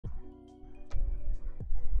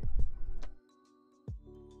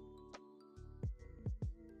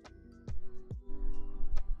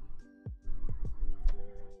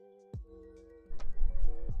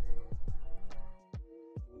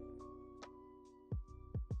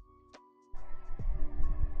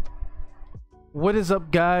What is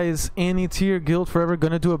up, guys? Annie Tier Guild Forever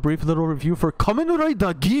gonna do a brief little review for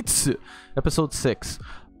Kamen Geats episode 6.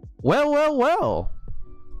 Well.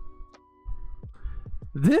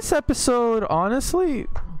 This episode, honestly,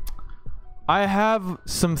 I have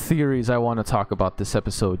some theories I want to talk about this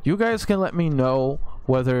episode. You guys can let me know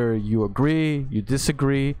whether you agree, you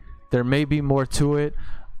disagree. There may be more to it.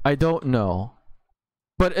 I don't know.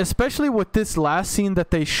 But especially with this last scene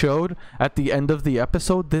that they showed at the end of the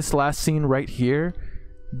episode, this last scene right here,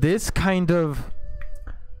 this got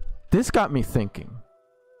me thinking.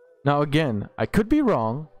 Now again, I could be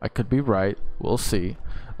wrong, I could be right, we'll see.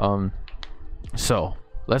 So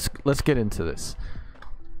let's get into this.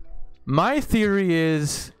 My theory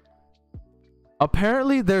is,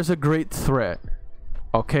 apparently there's a great threat,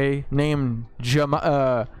 okay, named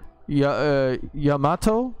Yamato.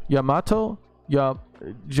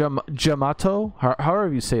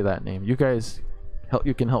 However you say that name. You guys,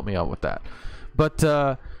 you can help me out with that.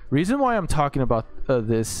 But reason why I'm talking about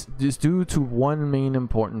this is due to one main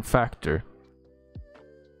important factor.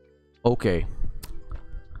 Okay,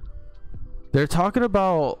 they're talking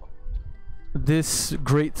about this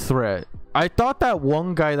great threat. I thought that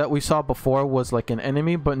one guy that we saw before was like an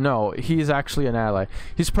enemy, but no, he's actually an ally.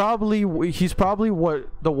 He's probably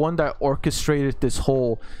the one that orchestrated this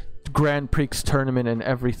whole Grand Prix tournament and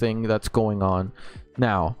everything that's going on.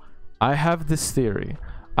 Now, I have this theory.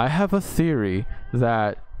 I have a theory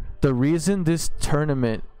that the reason this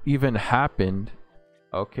tournament even happened...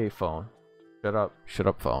 Okay, phone. Shut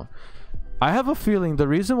up, phone. I have a feeling the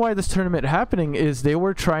reason why this tournament happening is they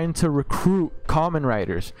were trying to recruit Kamen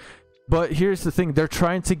Riders. But here's the thing, they're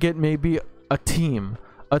trying to get maybe a team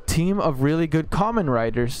of really good Kamen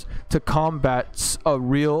Riders to combat a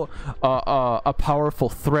real a powerful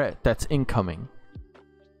threat that's incoming.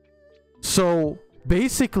 So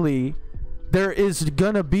basically there is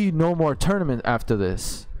gonna be no more tournament after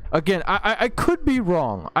this. Again, I could be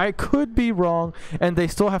wrong. I could be wrong, and they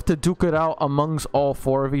still have to duke it out amongst all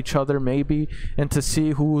four of each other maybe, and to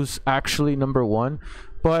see who's actually number one.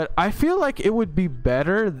 But I feel like it would be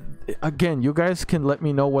better, again, you guys can let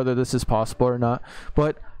me know whether this is possible or not,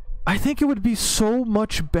 but I think it would be so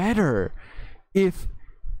much better if,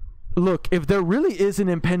 look, if there really is an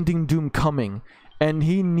impending doom coming and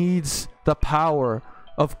he needs the power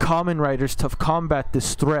of Kamen Riders to combat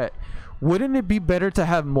this threat, wouldn't it be better to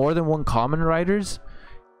have more than one Kamen Riders?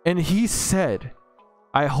 And he said,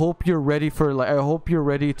 I hope you're ready for, like, I hope you're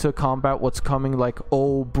ready to combat what's coming, like,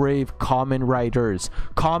 oh brave Kamen Riders.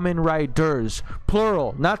 Kamen Riders,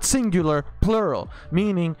 plural, not singular, plural,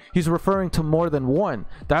 meaning he's referring to more than one.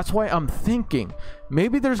 That's why I'm thinking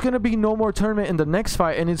maybe there's gonna be no more tournament in the next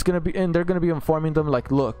fight, and they're gonna be informing them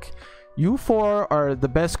like, look, you four are the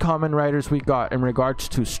best Kamen Riders we got in regards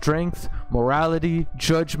to strength, morality,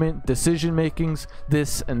 judgment, decision makings,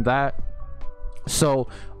 this and that. So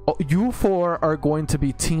you four are going to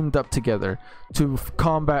be teamed up together to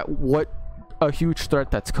combat what a huge threat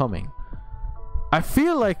that's coming. I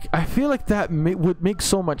feel like that would make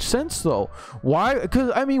so much sense though. Why?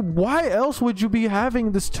 Because I mean, why else would you be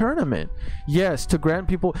having this tournament? Yes, to grant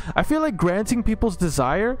people, I feel like granting people's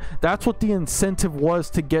desire, that's what the incentive was,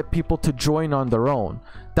 to get people to join on their own.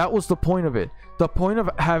 That was the point of it. The point of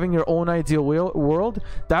having your own ideal world,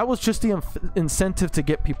 that was just the incentive to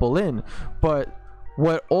get people in. But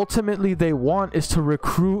what ultimately they want is to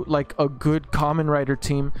recruit like a good Kamen Rider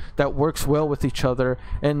team that works well with each other,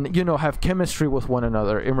 and, you know, have chemistry with one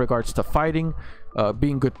another in regards to fighting,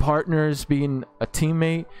 being good partners, being a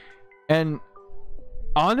teammate. And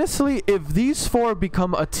honestly, if these four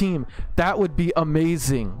become a team, that would be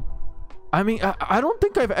amazing. I mean, I don't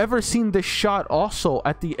think I've ever seen this shot also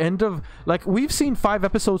at the end of, like, we've seen 5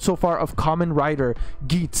 episodes so far of Kamen Rider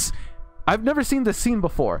Geats. I've never seen this scene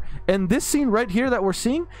before, and this scene right here that we're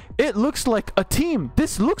seeing, it looks like a team.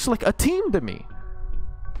 This looks like a team to me.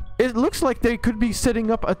 It looks like they could be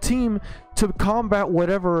setting up a team to combat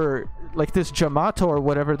whatever, like this Yamato or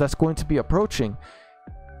whatever that's going to be approaching.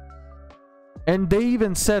 And they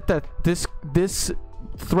even said that this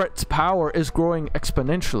threat's power is growing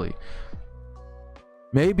exponentially.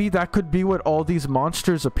 Maybe that could be what all these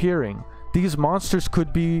monsters appearing. These monsters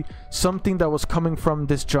could be something that was coming from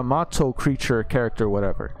this Yamato creature, character,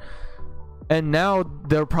 whatever. And now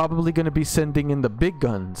they're probably going to be sending in the big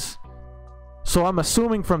guns. So I'm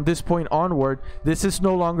assuming from this point onward, this is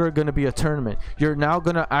no longer going to be a tournament. You're now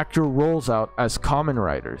going to act your roles out as Kamen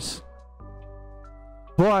Riders.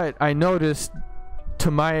 But I noticed, to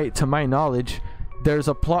my knowledge, there's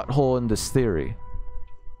a plot hole in this theory.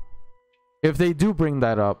 If they do bring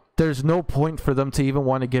that up, there's no point for them to even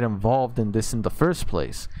want to get involved in this in the first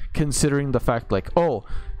place, considering the fact, like, oh,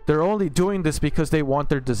 They're only doing this because they want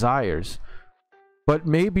their desires. But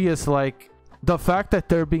maybe it's like the fact that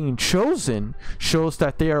they're being chosen shows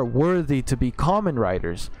that they are worthy to be Kamen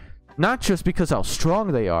Riders. Not just because how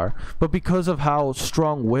strong they are, but because of how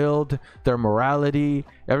strong-willed, their morality,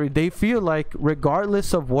 they feel like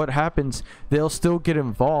regardless of what happens, they'll still get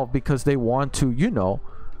involved because they want to, you know,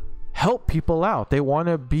 help people out. They want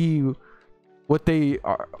to be what they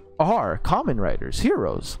are Kamen Riders,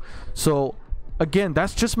 heroes. So again,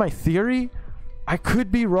 that's just my theory. I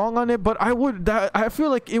could be wrong on it, but I feel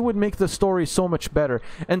like it would make the story so much better.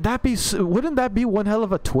 And wouldn't that be one hell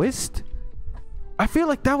of a twist? I feel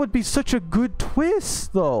like that would be such a good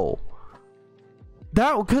twist, though.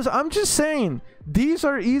 Because I'm just saying, these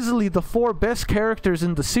are easily the 4 best characters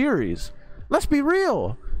in the series. Let's be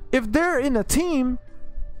real. If they're in a team,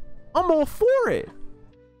 I'm all for it.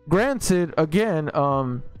 Granted, again,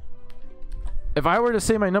 if I were to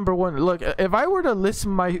say my number one, look, if I were to list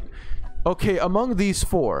my, okay, among these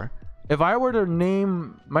 4, if I were to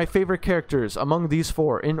name my favorite characters among these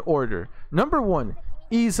 4 in order, number 1,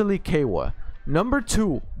 easily Keiwa. Number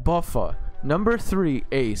 2, BUFFA. Number 3,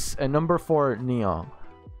 Ace. And number 4, Neon.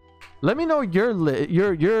 Let me know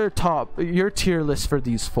your tier list for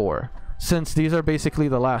these 4, since these are basically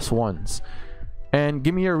the last ones, and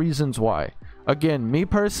give me your reasons why. Again, me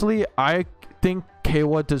personally, I think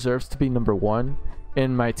Keiwa deserves to be number 1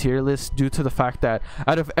 in my tier list due to the fact that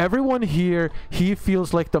out of everyone here, he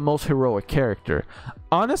feels like the most heroic character.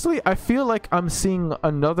 Honestly, I feel like I'm seeing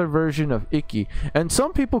another version of Ikki, and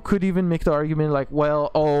some people could even make the argument like,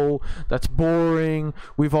 well, oh, that's boring,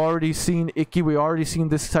 we've already seen Ikki, we already seen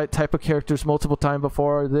this type of characters multiple times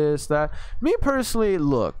before, this, that. Me personally,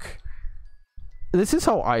 look, this is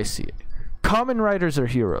how I see it. Kamen Riders are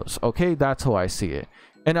heroes, okay? That's how I see it.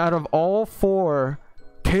 And out of all 4,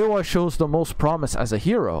 Keiwa shows the most promise as a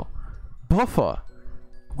hero. BUFFA,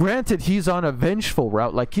 granted, he's on a vengeful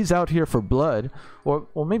route, like he's out here for blood, or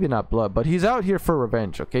well, maybe not blood, but he's out here for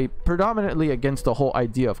revenge, okay? Predominantly against the whole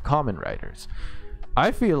idea of Kamen Riders.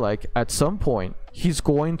 I feel like at some point he's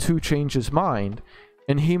going to change his mind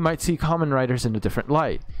and he might see Kamen Riders in a different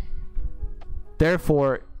light.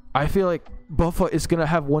 Therefore, I feel like BUFFA is going to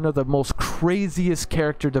have one of the most craziest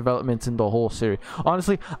character developments in the whole series.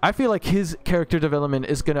 Honestly, I feel like his character development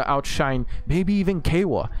is going to outshine maybe even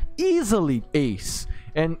Keiwa, easily Ace,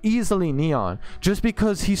 and easily Neon, just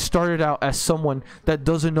because he started out as someone that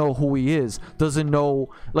doesn't know who he is, doesn't know,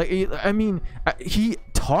 like, I mean, he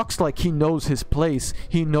talks like he knows his place,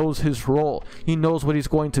 he knows his role, he knows what he's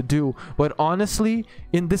going to do, but honestly,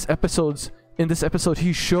 in this episode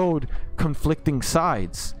he showed conflicting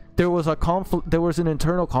sides. There was a conflict, there was an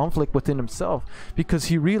internal conflict within himself, because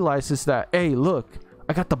he realizes that, hey, look,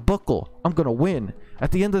 I got the buckle, I'm gonna win.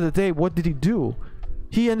 At the end of the day, what did he do?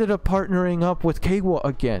 He ended up partnering up with Keiwa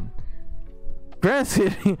again.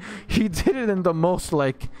 Granted, he did it in the most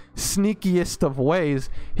like sneakiest of ways.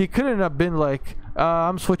 He couldn't have been like,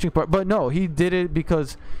 I'm switching part, but no, he did it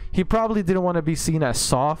because he probably didn't want to be seen as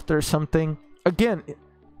soft or something. Again,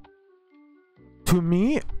 to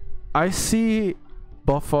me, I see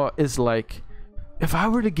BUFFA is like, if I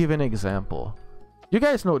were to give an example, you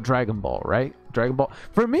guys know Dragon Ball, right? Dragon Ball.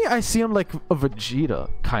 For me, I see him like a Vegeta,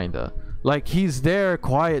 kinda. Like, he's there,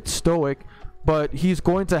 quiet, stoic, but he's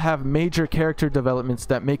going to have major character developments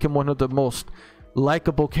that make him one of the most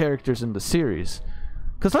likable characters in the series.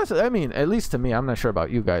 Because, I mean, at least to me, I'm not sure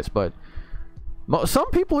about you guys, but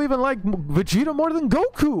some people even like Vegeta more than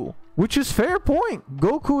Goku, which is fair point.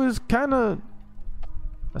 Goku is kind of...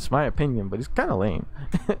 That's my opinion, but he's kind of lame.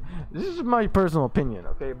 This is my personal opinion,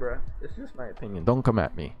 okay, bro? It's just my opinion. Don't come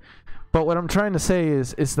at me. But what I'm trying to say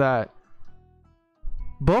is that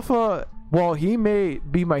BUFFA, while he may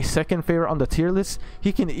be my second favorite on the tier list,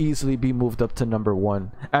 he can easily be moved up to number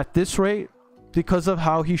 1 at this rate, because of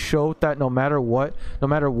how he showed that no matter what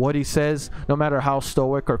he says, no matter how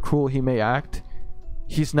stoic or cruel he may act,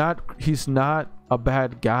 he's not a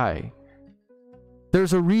bad guy.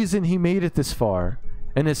 There's a reason he made it this far,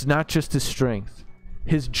 and it's not just his strength,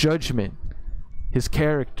 his judgment, his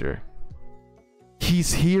character.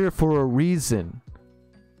 He's here for a reason.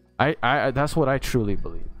 I that's what I truly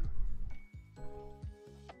believe.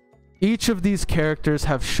 Each of these characters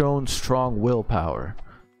have shown strong willpower.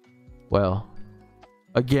 Well,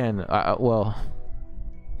 again, well,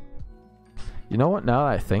 you know what? Now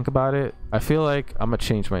that I think about it, I feel like I'm gonna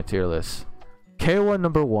change my tier list. Keiwa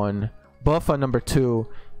number 1, BUFFA number 2,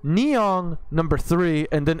 Neon number 3,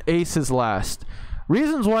 and then Ace is last.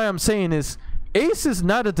 Reasons why I'm saying is Ace is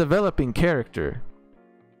not a developing character.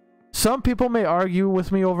 Some people may argue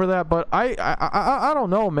with me over that, but I don't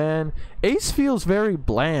know, man. Ace feels very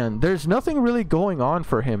bland. There's nothing really going on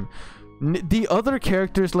for him. The other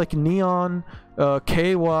characters like Neon,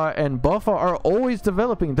 Keiwa, and BUFFA are always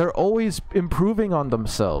developing. They're always improving on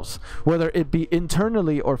themselves, whether it be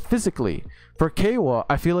internally or physically. For Keiwa,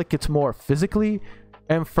 I feel like it's more physically,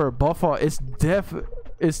 and for BUFFA,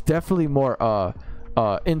 it's definitely more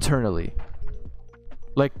internally.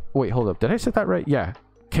 Like, wait, hold up. Did I say that right? Yeah.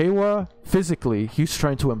 Keiwa, physically, he's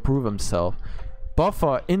trying to improve himself.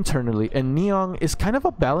 BUFFA, internally. And Neon is kind of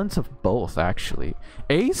a balance of both, actually.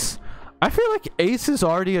 Ace, I feel like Ace is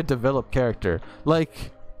already a developed character.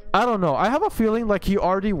 Like, I don't know. I have a feeling like he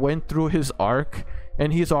already went through his arc.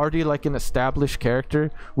 And he's already like an established character.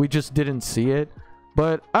 We just didn't see it.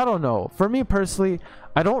 But, I don't know. For me, personally,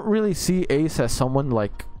 I don't really see Ace as someone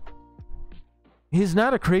like... He's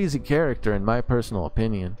not a crazy character, in my personal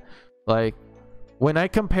opinion. Like... When I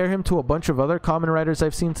compare him to a bunch of other Kamen Riders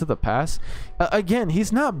I've seen to the past, again,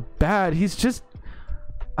 he's not bad. He's just,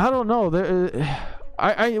 I don't know.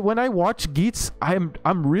 When I watch Geats, I'm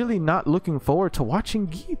really not looking forward to watching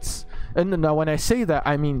Geats. And now when I say that,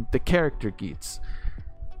 I mean the character Geats.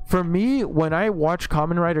 For me, when I watch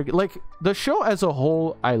Kamen Rider, like the show as a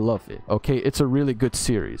whole, I love it. Okay, it's a really good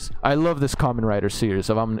series. I love this Kamen Rider series.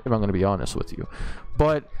 If I'm going to be honest with you,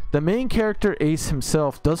 but the main character Ace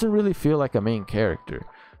himself doesn't really feel like a main character.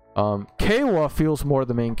 Keiwa feels more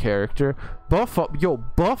the main character.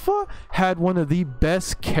 BUFFA had one of the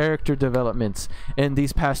best character developments in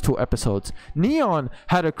these past 2 episodes. Neon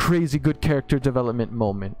had a crazy good character development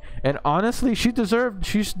moment, and honestly, she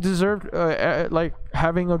deserved like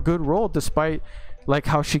having a good role despite like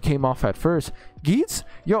how she came off at first. Geats,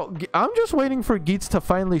 I'm just waiting for Geats to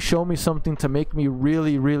finally show me something to make me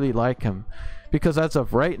really like him, because as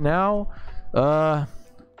of right now,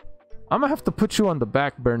 I'm gonna have to put you on the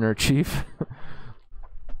back burner, Chief.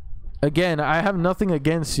 Again, I have nothing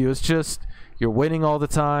against you. It's just you're winning all the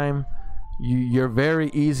time. You're very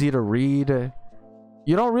easy to read.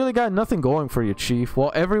 You don't really got nothing going for you, Chief,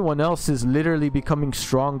 while everyone else is literally becoming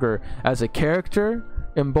stronger as a character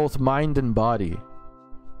in both mind and body.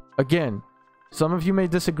 Again, some of you may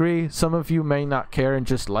disagree. Some of you may not care and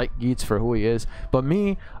just like Geats for who he is. But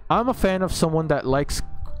me, I'm a fan of someone that likes...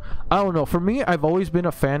 I don't know. For me, I've always been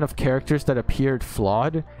a fan of characters that appeared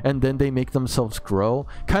flawed and then they make themselves grow.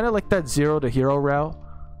 Kind of like that Zero to Hero route.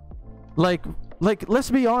 Like, let's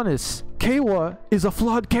be honest. Keiwa is a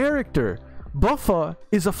flawed character. BUFFA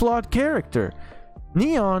is a flawed character.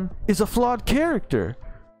 Neon is a flawed character.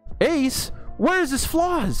 Ace, where's his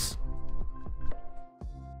flaws?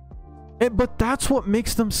 But that's what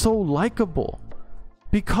makes them so likable.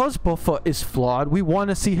 Because BUFFA is flawed, we want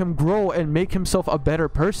to see him grow and make himself a better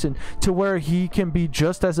person to where he can be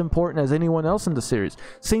just as important as anyone else in the series.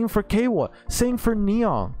 Same for Keiwa, same for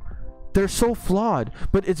Neon. They're so flawed,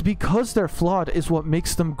 but it's because they're flawed is what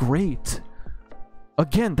makes them great.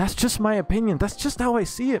 Again, that's just my opinion. That's just how I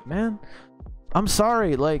see it, man. I'm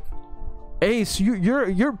sorry, like Ace,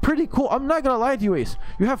 you're pretty cool. I'm not gonna lie to you, Ace.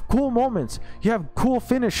 You have cool moments. You have cool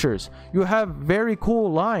finishers. You have very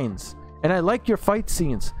cool lines. And I like your fight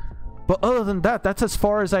scenes. But other than that, that's as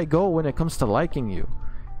far as I go when it comes to liking you.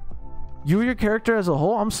 Your character as a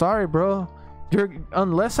whole, I'm sorry, bro.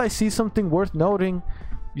 Unless I see something worth noting,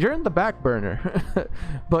 you're in the back burner.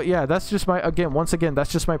 But yeah, that's just once again,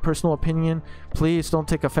 that's just my personal opinion. Please don't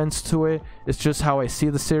take offense to it. It's just how I see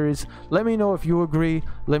the series. Let me know if you agree.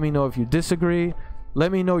 Let me know if you disagree.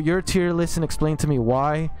 Let me know your tier list and explain to me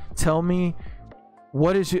why. Tell me,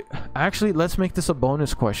 what is your... Actually, let's make this a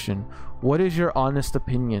bonus question. What is your honest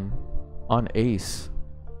opinion on Ace?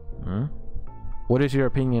 What is your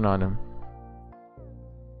opinion on him?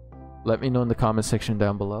 Let me know in the comment section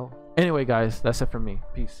down below. Anyway, guys, that's it for me.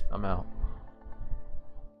 Peace. I'm out.